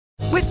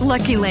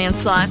Lucky Land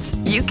Slots,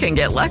 you can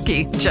get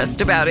lucky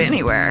just about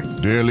anywhere.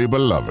 Dearly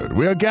beloved,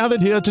 we are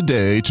gathered here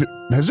today to...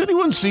 Has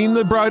anyone seen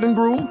the bride and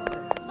groom?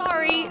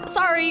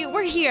 Sorry,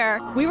 we're here.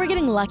 We were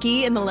getting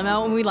lucky in the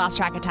limo and we lost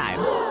track of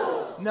time.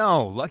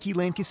 No, Lucky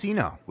Land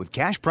Casino, with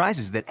cash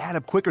prizes that add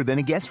up quicker than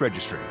a guest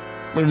registry.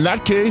 In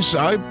that case,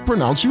 I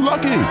pronounce you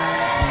lucky.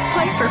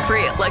 Play for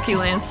free at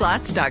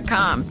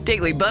LuckyLandSlots.com.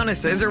 Daily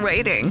bonuses are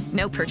waiting.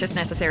 No purchase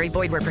necessary.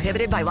 Void where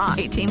prohibited by law.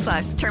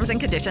 18+. Terms and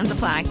conditions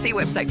apply. See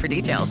website for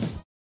details.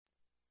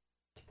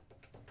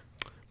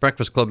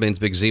 Breakfast Club, Maine's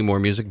Big Z. More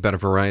music, better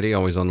variety.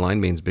 Always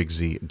online,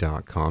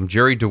 mainsbigz.com.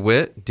 Jerry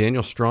DeWitt,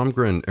 Daniel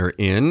Stromgren are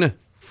in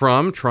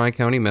from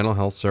Tri-County Mental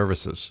Health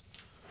Services.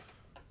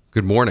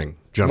 Good morning,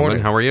 gentlemen.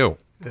 How are you?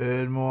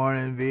 Good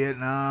morning,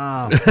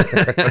 Vietnam.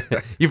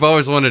 You've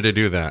always wanted to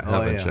do that,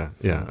 Oh, haven't yeah.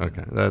 you? Yeah,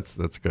 okay. That's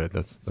good.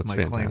 That's my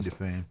fantastic. claim to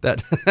fame.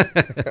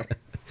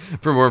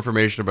 For more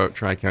information about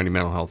Tri-County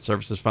Mental Health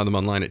Services, find them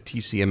online at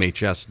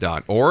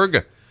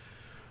tcmhs.org.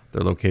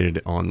 They're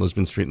located on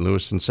Lisbon Street in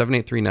Lewiston,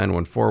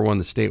 783-9141.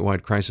 The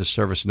statewide crisis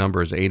service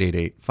number is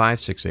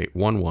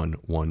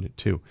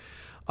 888-568-1112.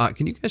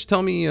 Can you guys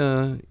tell me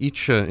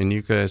each, and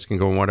you guys can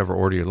go in whatever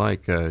order you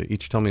like,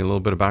 each tell me a little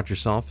bit about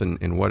yourself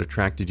and what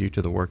attracted you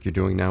to the work you're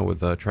doing now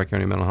with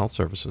Tri-County Mental Health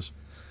Services?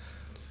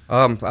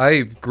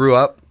 I grew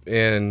up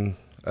in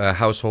a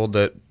household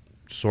that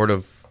sort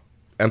of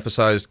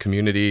emphasized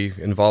community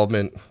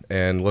involvement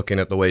and looking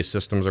at the way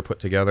systems are put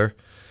together,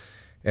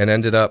 and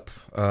ended up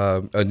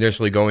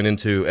initially going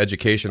into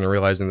education and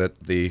realizing that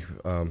the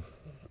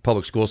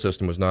public school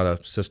system was not a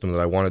system that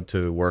I wanted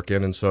to work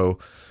in. And so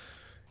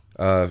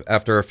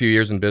after a few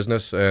years in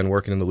business and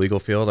working in the legal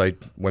field, I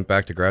went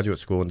back to graduate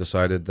school and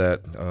decided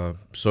that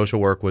social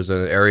work was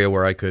an area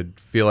where I could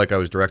feel like I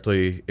was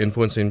directly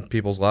influencing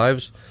people's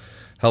lives,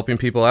 helping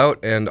people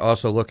out, and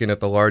also looking at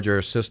the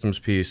larger systems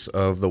piece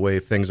of the way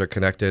things are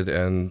connected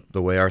and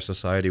the way our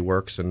society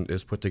works and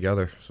is put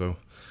together. So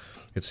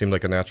it seemed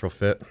like a natural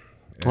fit.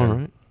 All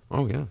right.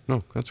 Oh, yeah.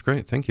 No, that's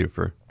great. Thank you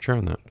for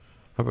sharing that.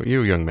 How about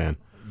you, young man?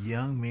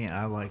 Young man,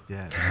 I like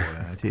that.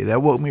 Boy, I tell you,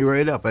 that woke me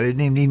right up. I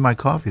didn't even need my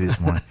coffee this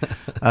morning.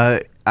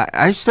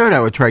 I started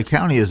out with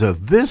Tri-County as a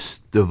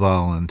VISTA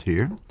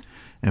volunteer.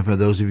 And for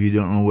those of you who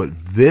don't know what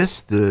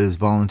VISTA is,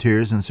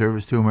 Volunteers in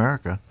Service to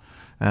America.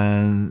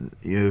 And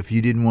if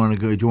you didn't want to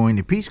go join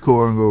the Peace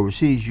Corps and go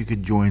overseas, you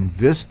could join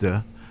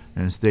VISTA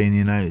and stay in the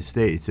United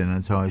States. And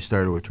that's how I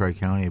started with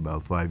Tri-County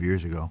about 5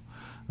 years ago.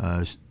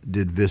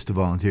 Did VISTA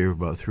volunteer for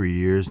about 3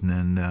 years, and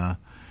then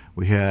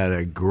we had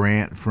a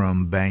grant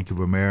from Bank of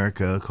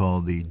America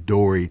called the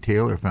Dory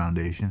Taylor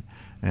Foundation,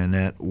 and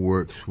that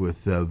works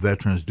with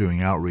veterans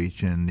doing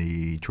outreach in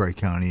the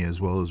Tri-County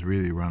as well as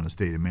really around the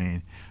state of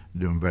Maine,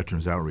 doing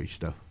veterans outreach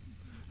stuff.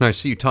 Now, I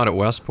see you taught at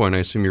West Point. I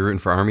assume you're rooting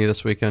for Army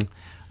this weekend?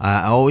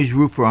 I always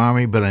root for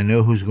Army, but I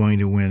know who's going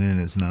to win,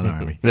 and it's not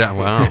Army. Yeah,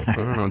 wow. I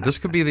don't know. This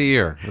could be the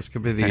year. I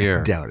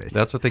doubt it.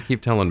 That's what they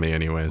keep telling me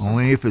anyways.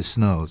 Only if it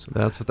snows.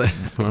 That's what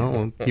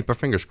we'll keep our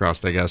fingers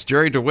crossed, I guess.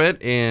 Jerry DeWitt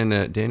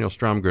and Daniel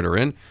Stromgren are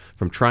in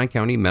from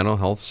Tri-County Mental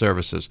Health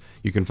Services.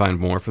 You can find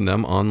more from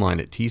them online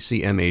at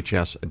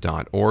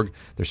tcmhs.org.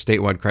 Their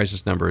statewide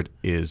crisis number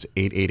is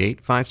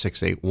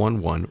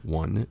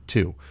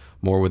 888-568-1112.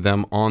 More with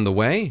them on the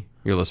way.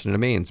 You're listening to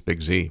Maine's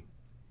Big Z.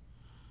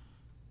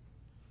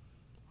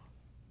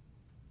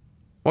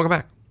 Welcome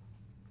back.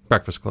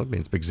 Breakfast Club,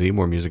 Maine's Big Z,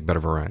 more music, better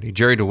variety.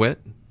 Jerry DeWitt,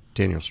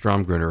 Daniel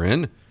Stromgren are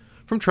in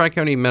from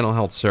Tri-County Mental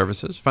Health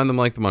Services. Find them,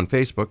 like them on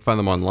Facebook. Find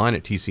them online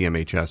at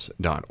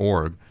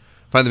tcmhs.org.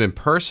 Find them in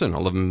person,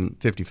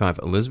 1155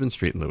 Elizabeth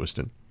Street in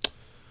Lewiston.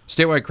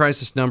 Statewide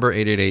crisis number,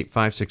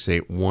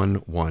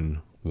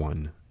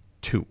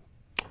 888-568-1112.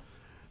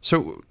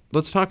 So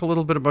let's talk a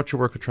little bit about your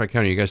work with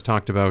Tri-County. You guys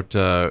talked about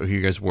who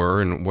you guys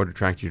were and what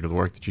attracted you to the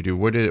work that you do.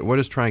 What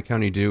does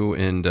Tri-County do,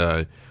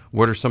 and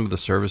what are some of the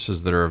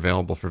services that are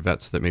available for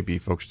vets that maybe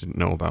folks didn't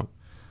know about?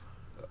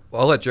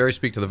 Well, I'll let Jerry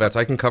speak to the vets.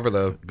 I can cover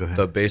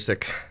the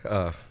basic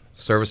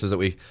services that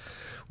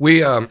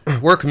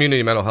we're a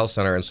community mental health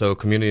center, and so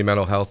community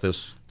mental health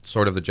is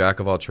sort of the jack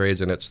of all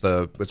trades, and it's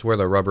where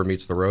the rubber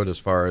meets the road as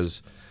far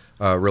as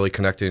really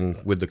connecting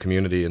with the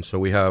community. And so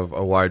we have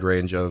a wide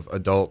range of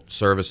adult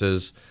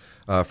services,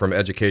 from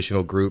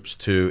educational groups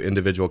to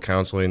individual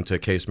counseling to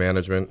case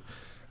management,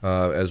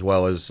 as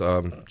well as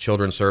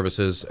children's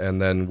services.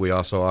 And then we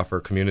also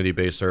offer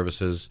community-based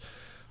services.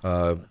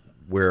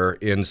 We're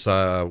in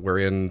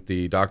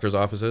the doctor's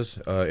offices,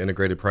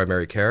 integrated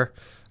primary care.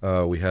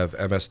 We have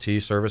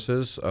MST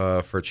services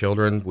for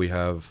children. We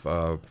have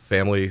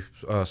family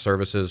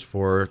services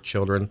for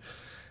children.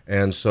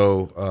 And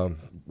so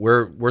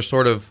we're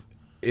sort of,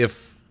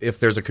 if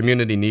there's a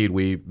community need,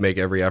 we make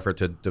every effort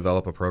to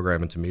develop a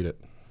program and to meet it.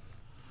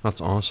 That's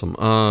awesome.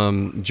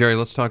 Jerry,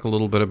 let's talk a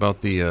little bit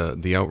about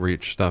the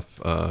outreach stuff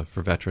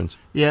for veterans.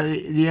 Yeah,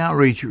 the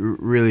outreach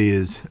really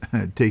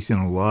it takes in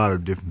a lot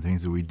of different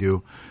things that we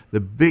do. The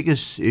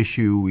biggest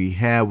issue we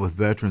have with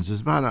veterans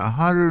is about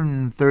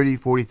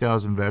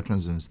 40,000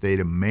 veterans in the state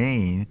of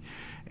Maine,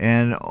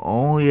 and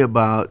only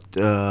about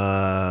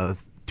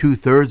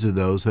 2/3 of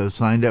those have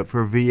signed up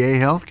for VA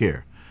health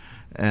care.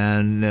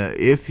 And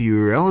if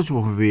you're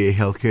eligible for VA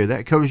health care,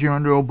 that covers you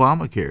under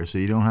Obamacare, so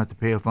you don't have to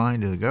pay a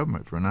fine to the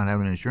government for not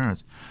having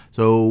insurance.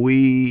 So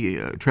we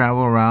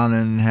travel around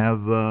and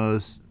have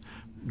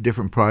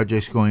different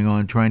projects going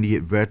on trying to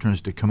get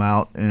veterans to come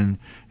out and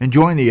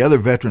join the other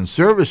veteran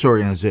service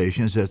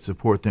organizations that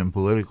support them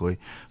politically,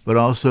 but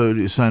also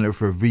to sign up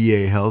for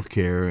VA health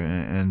care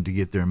and to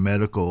get their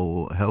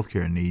medical health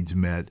care needs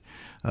met.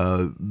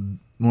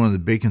 One of the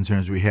big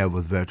concerns we have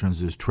with veterans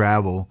is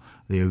travel,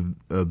 the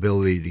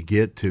ability to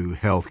get to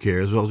health care,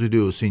 as well as we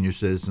do with senior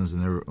citizens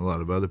and there are a lot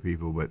of other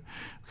people. But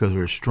because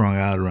we're strung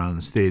out around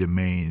the state of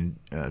Maine,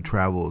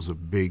 travel is a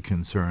big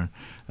concern.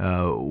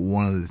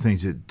 One of the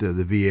things that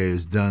the VA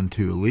has done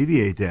to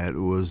alleviate that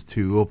was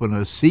to open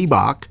a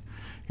CBOC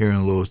here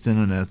in Lewiston,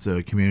 and that's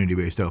a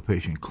community-based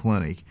outpatient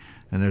clinic.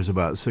 And there's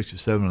about 6 or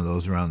 7 of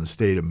those around the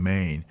state of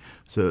Maine.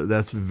 So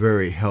that's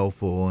very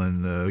helpful,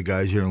 and the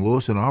guys here in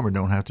Lewiston and Auburn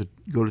don't have to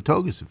go to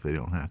Togus if they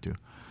don't have to.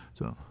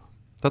 So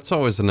that's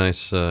always a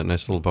nice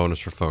little bonus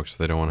for folks if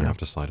they don't want to have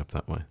to slide up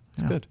that way.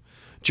 That's good.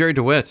 Jerry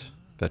DeWitt,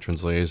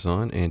 Veterans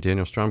Liaison, and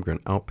Daniel Stromgren,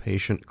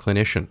 Outpatient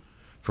Clinician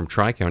from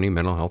Tri-County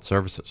Mental Health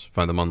Services.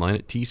 Find them online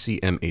at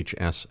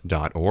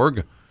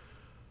tcmhs.org.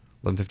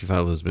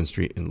 1155 Lisbon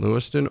Street in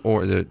Lewiston,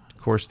 or of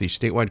course the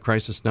statewide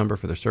crisis number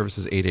for their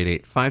services,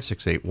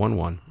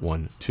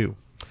 888-568-1112.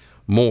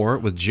 More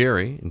with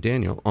Jerry and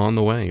Daniel on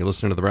the way. You're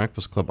listening to The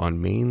Breakfast Club on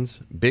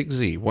Maine's Big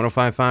Z,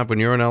 105.5 when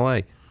you're in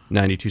LA,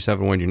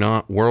 92.7 when you're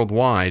not,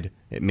 worldwide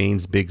at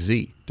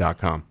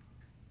mainsbigz.com.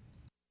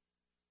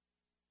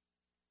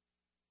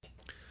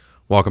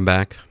 Welcome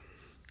back.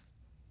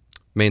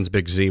 Maine's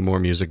Big Z, more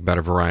music,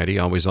 better variety,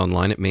 always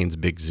online at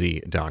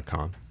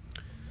mainsbigz.com.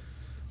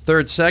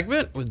 Third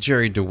segment with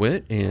Jerry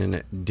DeWitt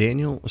and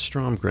Daniel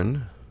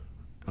Stromgren,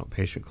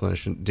 outpatient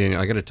clinician. Daniel,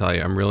 I got to tell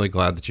you, I'm really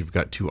glad that you've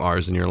got 2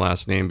 R's in your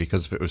last name,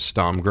 because if it was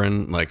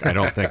Stromgren, I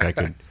don't think I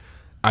could.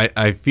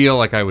 I feel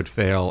like I would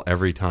fail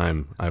every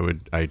time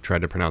I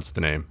tried to pronounce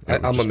the name.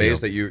 I'm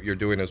amazed that you're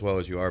doing as well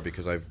as you are,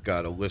 because I've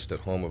got a list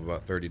at home of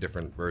about 30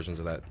 different versions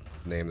of that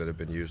name that have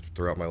been used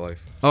throughout my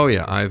life. Oh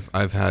yeah,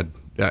 I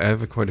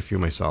have quite a few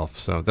myself,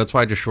 so that's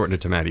why I just shortened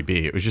it to Matty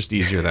B. It was just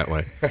easier that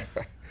way.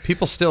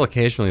 People still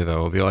occasionally,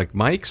 though, will be like,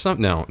 Mike,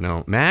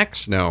 no,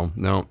 Max, no,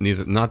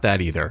 neither, not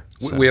that either.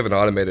 So. We have an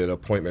automated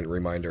appointment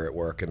reminder at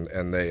work,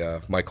 and they,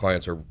 my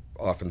clients are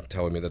often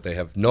telling me that they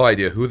have no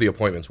idea who the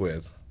appointment's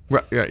with.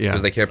 Right, yeah.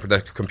 Because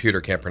the computer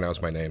can't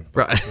pronounce my name.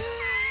 Right.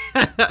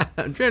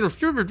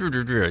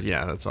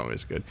 Yeah, that's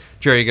always good.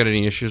 Jerry, you got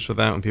any issues with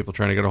that when people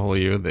trying to get a hold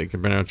of you? They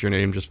can pronounce your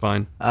name just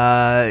fine?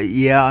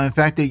 Yeah, in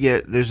fact,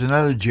 there's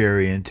another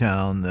Jerry in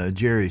town,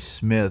 Jerry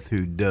Smith,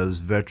 who does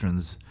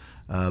veterans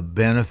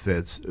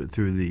benefits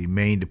through the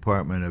Maine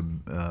Department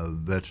of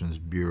Veterans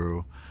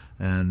Bureau,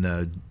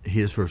 and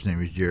his first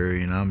name is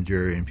Jerry, and I'm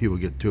Jerry, and people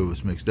get the two of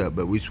us mixed up.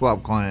 But we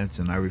swap clients,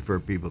 and I refer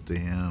people to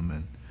him,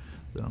 and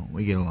so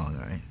we get along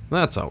all right.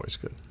 That's always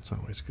good. It's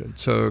always good.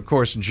 So, of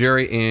course,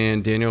 Jerry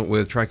and Daniel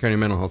with Tri-County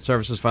Mental Health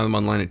Services. Find them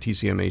online at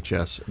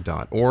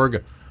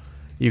tcmhs.org.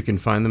 You can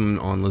find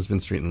them on Lisbon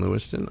Street in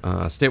Lewiston.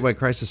 Statewide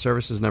Crisis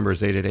Services number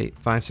is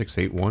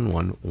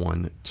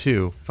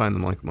 888-568-1112. Find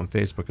them, like them on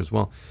Facebook as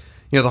well.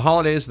 You know, the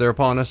holidays, they're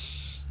upon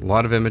us. A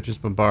lot of images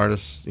bombard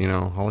us. You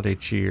know, holiday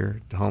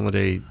cheer,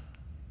 holiday,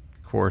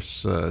 of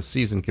course,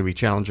 season can be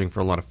challenging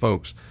for a lot of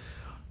folks.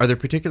 Are there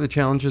particular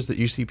challenges that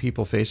you see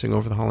people facing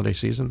over the holiday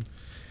season?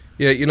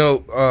 Yeah, you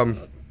know,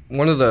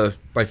 one of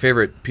my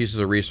favorite pieces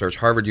of research,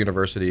 Harvard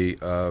University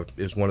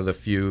is one of the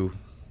few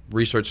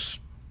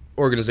research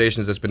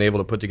organizations that's been able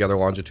to put together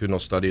longitudinal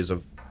studies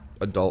of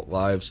adult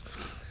lives.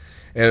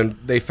 And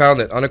they found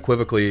that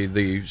unequivocally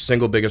the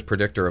single biggest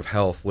predictor of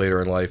health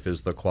later in life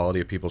is the quality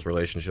of people's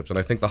relationships. And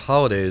I think the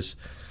holidays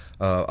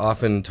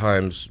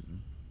oftentimes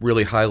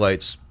really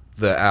highlights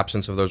the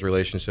absence of those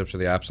relationships or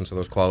the absence of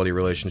those quality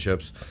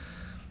relationships.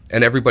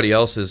 And everybody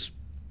else is,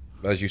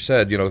 as you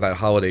said, you know, that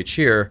holiday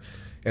cheer.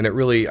 And it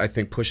really, I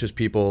think, pushes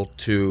people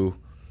to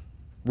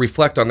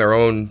reflect on their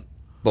own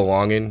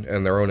belonging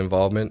and their own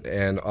involvement.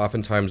 And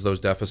oftentimes those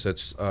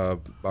deficits are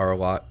a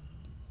lot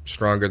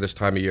stronger this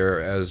time of year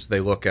as they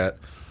look at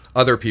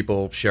other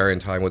people sharing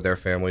time with their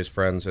families,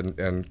 friends,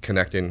 and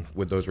connecting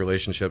with those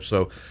relationships.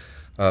 So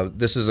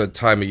this is a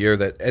time of year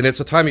and it's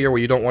a time of year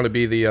where you don't want to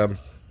be the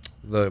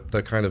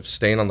kind of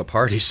stain on the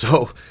party.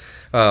 So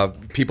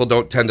people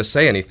don't tend to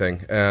say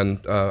anything, and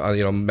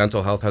you know,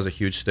 mental health has a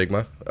huge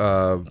stigma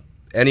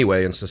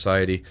anyway in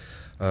society.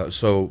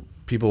 So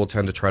people will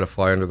tend to try to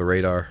fly under the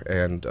radar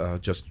and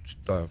just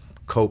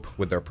cope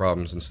with their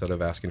problems instead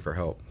of asking for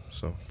help.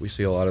 So we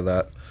see a lot of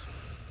that.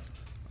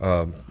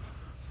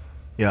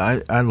 Yeah,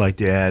 I'd like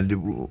to add,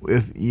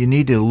 if you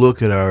need to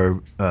look at our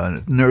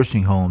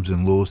nursing homes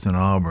in Lewiston,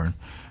 Auburn,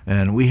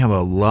 and we have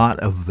a lot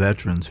of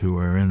veterans who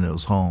are in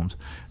those homes,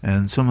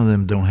 and some of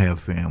them don't have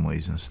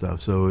families and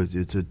stuff, so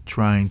it's a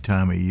trying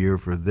time of year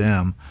for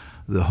them.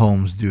 The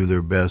homes do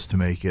their best to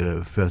make it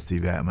a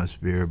festive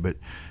atmosphere, but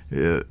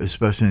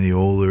especially in the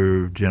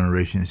older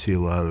generation, you see a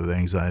lot of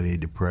anxiety,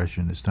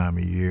 depression this time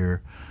of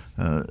year.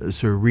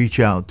 So reach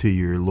out to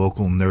your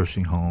local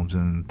nursing homes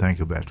and thank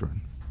a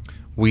veteran.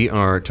 We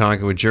are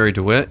talking with Jerry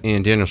DeWitt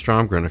and Daniel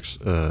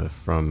Stromgren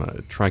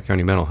from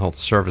Tri-County Mental Health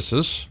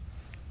Services.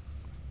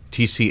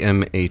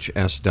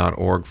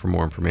 TCMHS.org for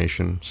more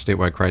information.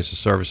 Statewide Crisis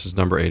Services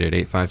number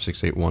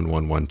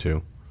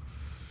 888-568-1112.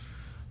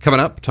 Coming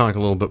up, talk a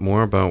little bit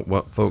more about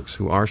what folks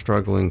who are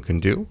struggling can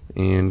do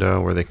and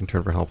where they can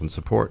turn for help and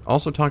support.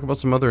 Also talk about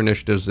some other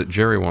initiatives that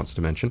Jerry wants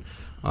to mention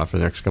for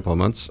the next couple of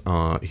months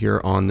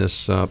here on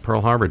this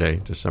Pearl Harbor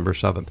Day, December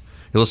 7th.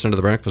 You're listening to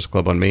The Breakfast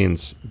Club on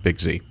Maine's Big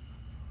Z.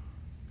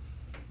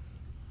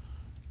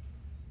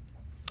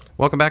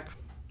 Welcome back.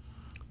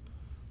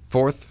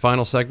 Fourth,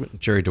 final segment,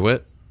 Jerry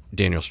DeWitt,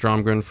 Daniel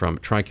Stromgren from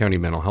Tri-County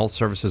Mental Health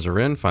Services are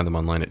in. Find them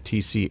online at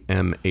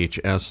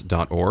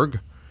tcmhs.org.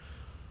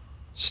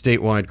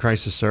 Statewide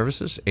Crisis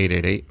Services,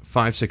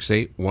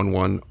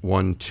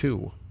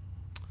 888-568-1112.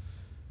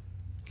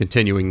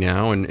 Continuing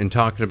now and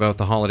talking about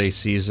the holiday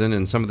season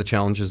and some of the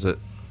challenges that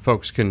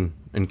folks can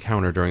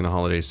encounter during the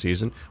holiday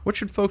season. What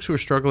should folks who are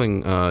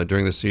struggling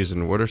during the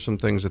season, what are some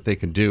things that they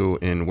can do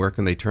and where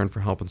can they turn for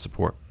help and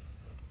support?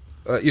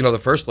 The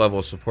first level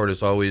of support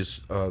is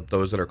always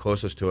those that are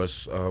closest to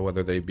us,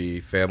 whether they be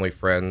family,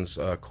 friends,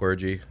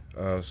 clergy,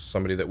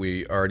 somebody that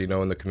we already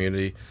know in the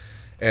community.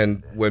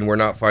 And when we're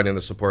not finding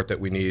the support that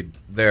we need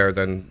there,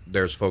 then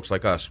there's folks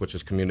like us, which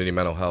is community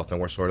mental health, and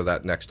we're sort of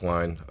that next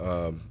line,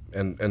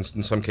 and in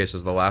some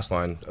cases the last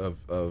line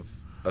of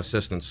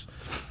assistance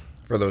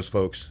for those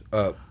folks.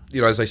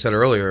 As I said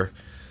earlier,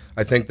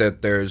 I think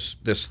that there's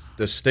this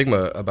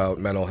stigma about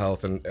mental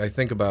health, and I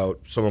think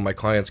about some of my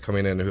clients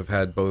coming in who have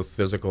had both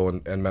physical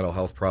and mental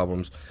health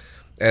problems,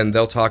 and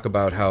they'll talk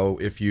about how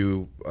if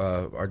you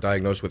are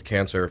diagnosed with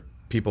cancer,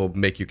 people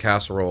make you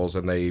casseroles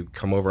and they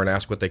come over and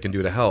ask what they can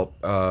do to help.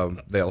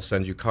 They'll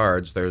send you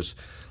cards. They'll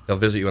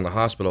visit you in the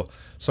hospital.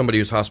 Somebody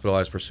who's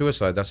hospitalized for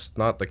suicide, that's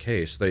not the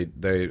case.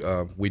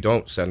 We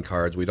don't send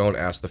cards. We don't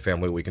ask the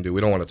family what we can do. We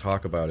don't want to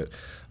talk about it.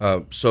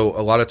 So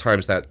a lot of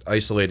times that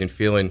isolating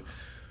feeling,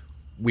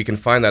 we can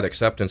find that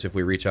acceptance if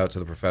we reach out to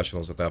the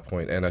professionals at that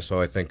point. And so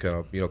I think,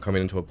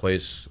 coming into a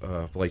place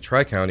like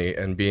Tri-County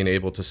and being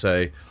able to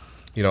say,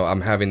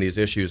 I'm having these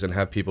issues and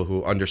have people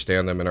who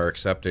understand them and are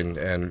accepting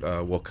and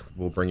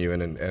will bring you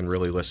in and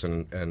really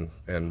listen and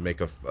make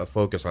a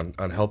focus on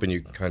helping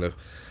you kind of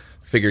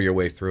figure your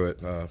way through it.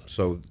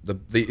 So the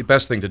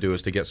best thing to do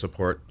is to get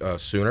support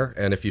sooner.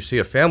 And if you see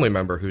a family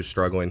member who's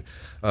struggling,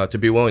 to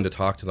be willing to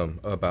talk to them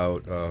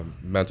about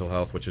mental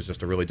health, which is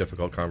just a really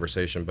difficult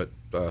conversation, but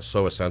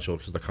so essential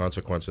because the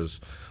consequences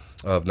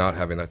of not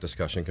having that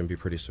discussion can be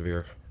pretty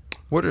severe.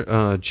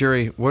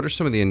 Jerry, what are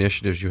some of the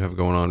initiatives you have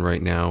going on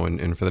right now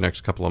and for the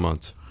next couple of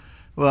months?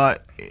 Well,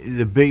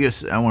 the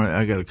biggest,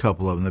 I got a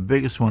couple of them. The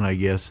biggest one, I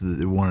guess, that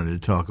I wanted to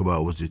talk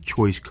about was the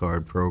Choice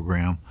Card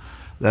program.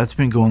 That's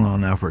been going on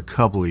now for a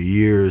couple of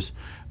years,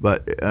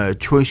 but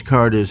Choice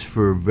Card is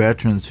for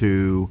veterans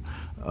who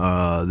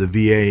the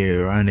VA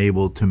are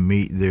unable to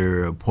meet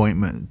their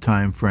appointment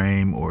time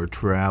frame or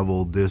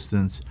travel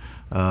distance.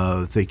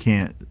 If they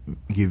can't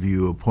give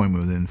you an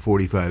appointment within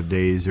 45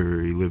 days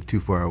or you live too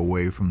far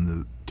away from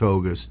the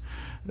togas,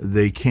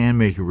 they can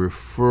make a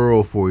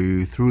referral for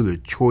you through the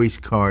Choice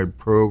Card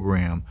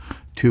program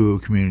to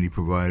community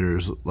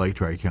providers like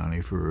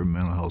Tri-County for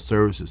mental health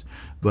services.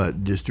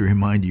 But just to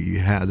remind you,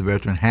 the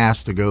veteran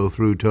has to go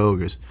through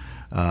togas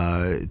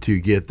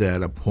to get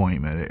that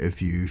appointment.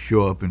 If you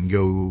show up and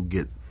go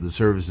get the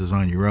services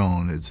on your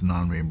own, it's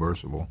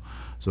non-reimbursable.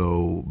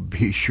 So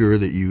be sure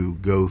that you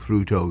go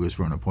through togas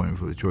for an appointment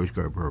for the Choice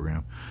Card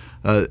program.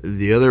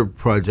 The other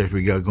project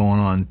we got going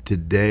on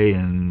today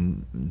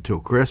and until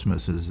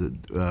Christmas is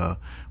that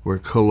we're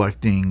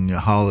collecting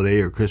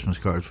holiday or Christmas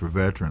cards for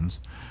veterans.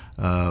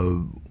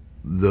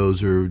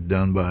 Those are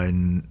done by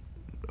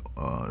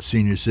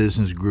senior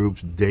citizens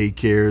groups,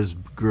 daycares,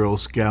 Girl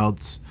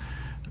Scouts,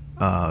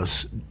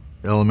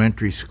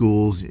 elementary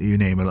schools, you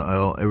name it,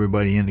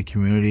 everybody in the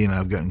community, and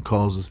I've gotten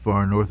calls as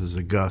far north as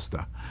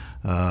Augusta.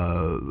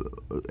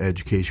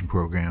 Education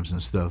programs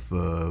and stuff.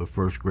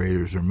 First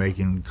graders are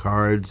making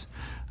cards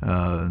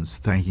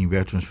thanking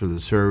veterans for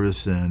the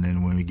service, and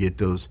then when we get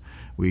those,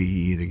 we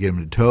either get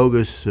them to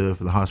togas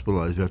for the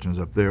hospitalized veterans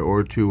up there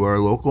or to our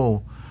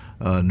local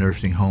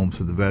nursing homes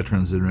for the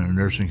veterans that are in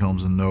nursing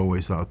homes in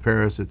Norway, South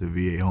Paris, at the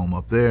VA home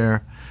up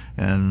there,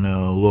 and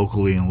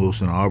locally in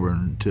Lewis and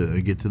Auburn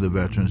to get to the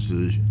veterans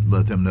to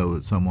let them know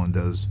that someone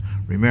does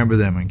remember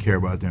them and care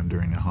about them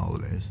during the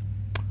holidays.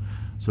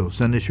 So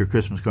send us your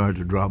Christmas cards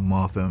or drop them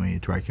off at me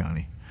at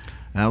Tri-County.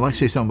 And I'd like to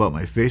say something about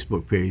my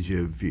Facebook page.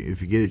 If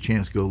you get a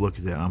chance, go look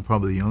at that. I'm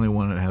probably the only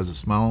one that has a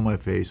smile on my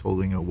face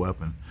holding a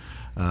weapon.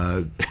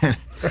 I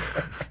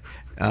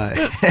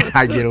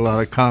get a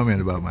lot of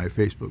comment about my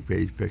Facebook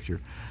page picture.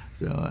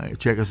 So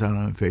check us out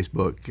on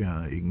Facebook.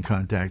 You can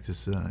contact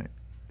us,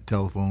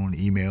 telephone,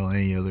 email,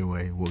 any other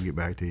way. We'll get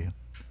back to you.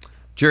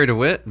 Jerry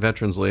DeWitt,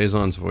 Veterans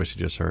Liaison's voice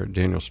you just heard.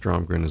 Daniel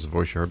Stromgren is the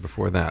voice you heard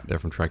before that. They're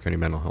from Tri-County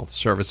Mental Health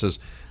Services.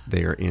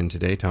 They are in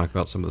today talking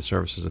about some of the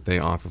services that they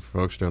offer for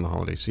folks during the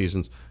holiday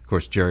seasons. Of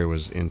course, Jerry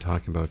was in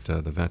talking about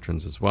the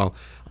veterans as well.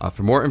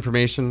 For more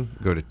information,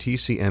 go to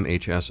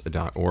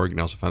tcmhs.org. You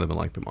can also find them and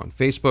like them on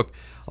Facebook.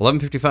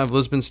 1155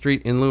 Lisbon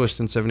Street in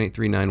Lewiston,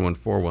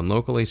 783-9141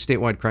 locally.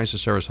 Statewide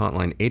Crisis Service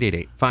Hotline,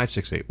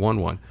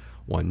 888-568-1112.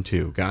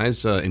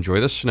 Guys, enjoy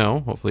the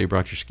snow. Hopefully you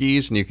brought your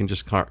skis and you can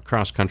just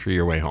cross-country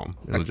your way home.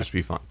 It'll just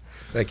be fun.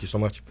 Thank you so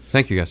much.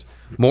 Thank you, guys.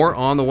 More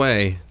on the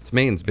way. It's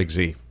Maine's Big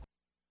Z.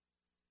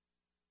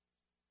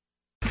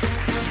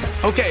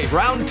 Okay,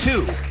 round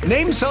two.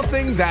 Name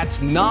something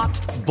that's not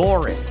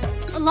boring.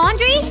 A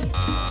laundry?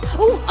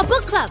 Ooh, a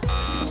book club.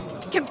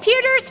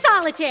 Computer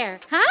solitaire,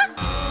 huh?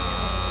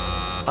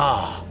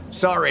 Ah,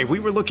 sorry, we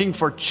were looking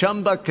for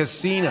Chumba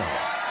Casino.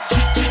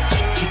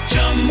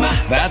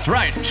 That's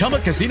right,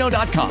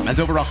 ChumbaCasino.com has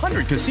over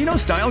 100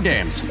 casino-style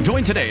games.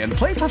 Join today and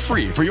play for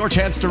free for your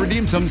chance to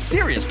redeem some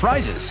serious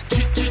prizes.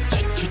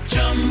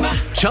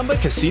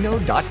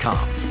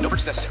 ChumbaCasino.com. No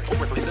purchase necessary. Void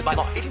where prohibited by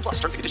law. 18+.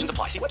 Terms and conditions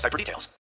apply. See website for details.